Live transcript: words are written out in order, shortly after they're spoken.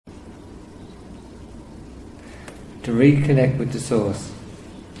to reconnect with the source.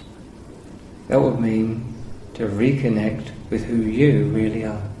 That would mean to reconnect with who you really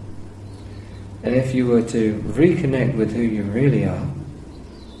are. And if you were to reconnect with who you really are,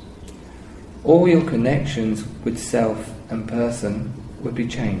 all your connections with self and person would be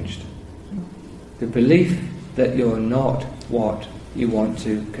changed. The belief that you're not what you want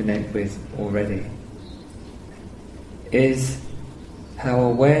to connect with already is how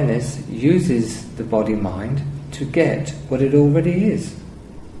awareness uses the body-mind to get what it already is.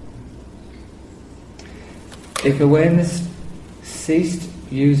 If awareness ceased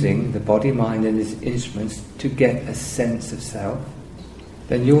using the body-mind and its instruments to get a sense of self,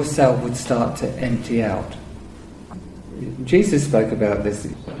 then your self would start to empty out. Jesus spoke about this.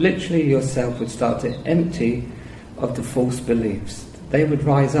 Literally, your self would start to empty of the false beliefs. They would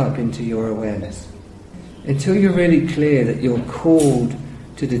rise up into your awareness. Until you're really clear that you're called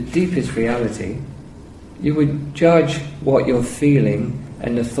to the deepest reality, you would judge what you're feeling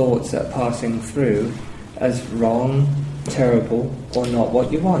and the thoughts that are passing through as wrong, terrible, or not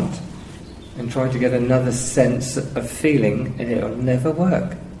what you want, and try to get another sense of feeling, and it'll never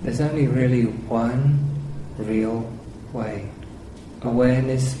work. There's only really one real way.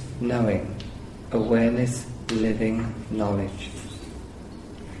 Awareness knowing. Awareness living knowledge.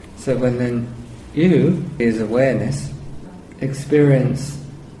 So when then you, as awareness, experience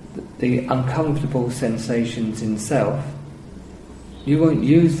the uncomfortable sensations in self, you won't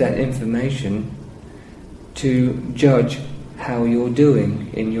use that information to judge how you're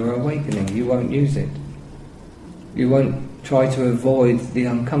doing in your awakening. You won't use it. You won't try to avoid the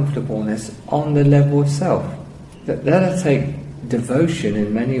uncomfortableness on the level of self. That'll take devotion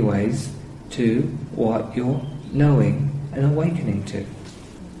in many ways to what you're knowing and awakening to.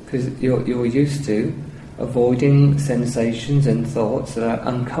 Because you're used to avoiding sensations and thoughts that are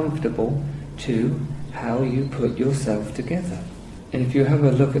uncomfortable to how you put yourself together. And if you have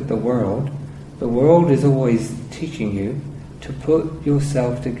a look at the world is always teaching you to put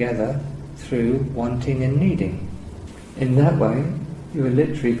yourself together through wanting and needing. In that way, you are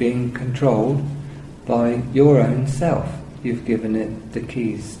literally being controlled by your own self. You've given it the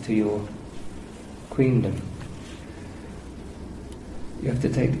keys to your queendom. You have to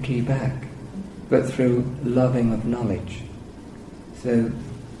take the key back, but through loving of knowledge. So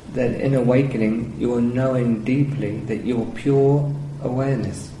that in awakening, you are knowing deeply that you're pure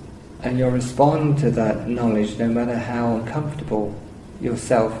awareness. And you'll respond to that knowledge no matter how uncomfortable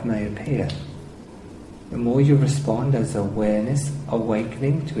yourself may appear. The more you respond as awareness,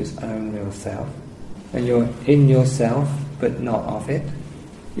 awakening to its own real self, and you're in yourself but not of it,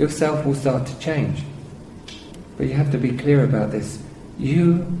 your self will start to change. But you have to be clear about this.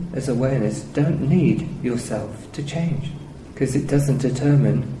 You, as awareness, don't need yourself to change, because it doesn't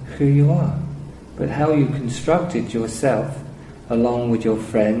determine who you are, but how you constructed yourself along with your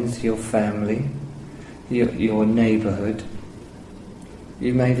friends, your family, your neighbourhood.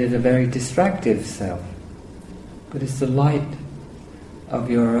 You made it a very distractive self. But it's the light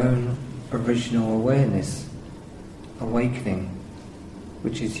of your own original awareness, awakening,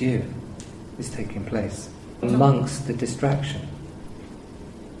 which is you, is taking place amongst the distraction.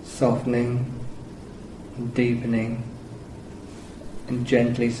 Softening, deepening, and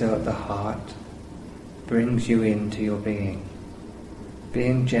gently so at the heart brings you into your being.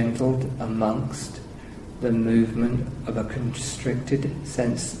 Being gentled amongst the movement of a constricted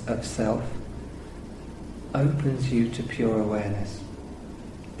sense of self opens you to pure awareness.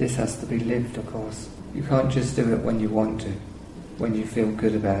 This has to be lived, of course. You can't just do it when you want to, when you feel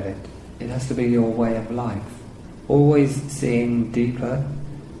good about it. It has to be your way of life. Always seeing deeper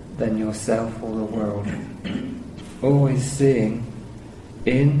than yourself or the world. Always seeing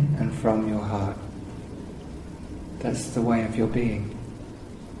in and from your heart. That's the way of your being.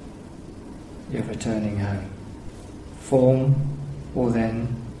 You're returning home. Form will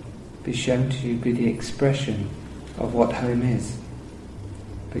then be shown to you be the expression of what home is.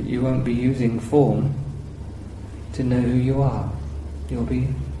 But you won't be using form to know who you are. You'll be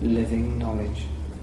living knowledge.